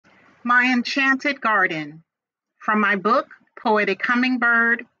My Enchanted Garden, from my book, Poetic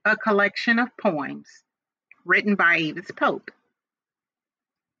Hummingbird, a collection of poems, written by Avis.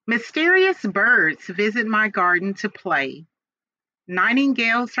 Mysterious birds visit my garden to play.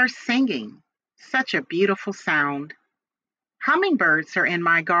 Nightingales are singing, such a beautiful sound. Hummingbirds are in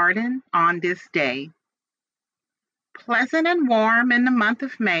my garden on this day. Pleasant and warm in the month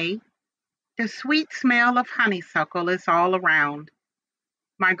of May, the sweet smell of honeysuckle is all around.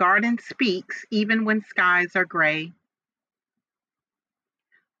 My garden speaks even when skies are gray.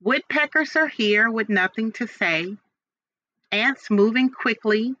 Woodpeckers are here with nothing to say. Ants moving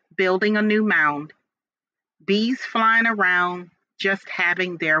quickly, building a new mound. Bees flying around, just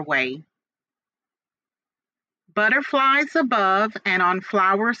having their way. Butterflies above and on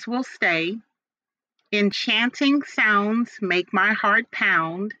flowers will stay. Enchanting sounds make my heart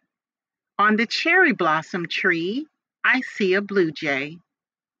pound. On the cherry blossom tree, I see a blue jay.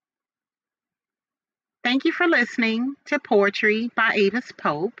 Thank you for listening to Poetry by Avis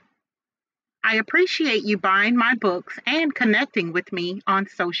Pope. I appreciate you buying my books and connecting with me on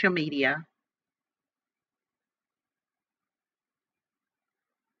social media.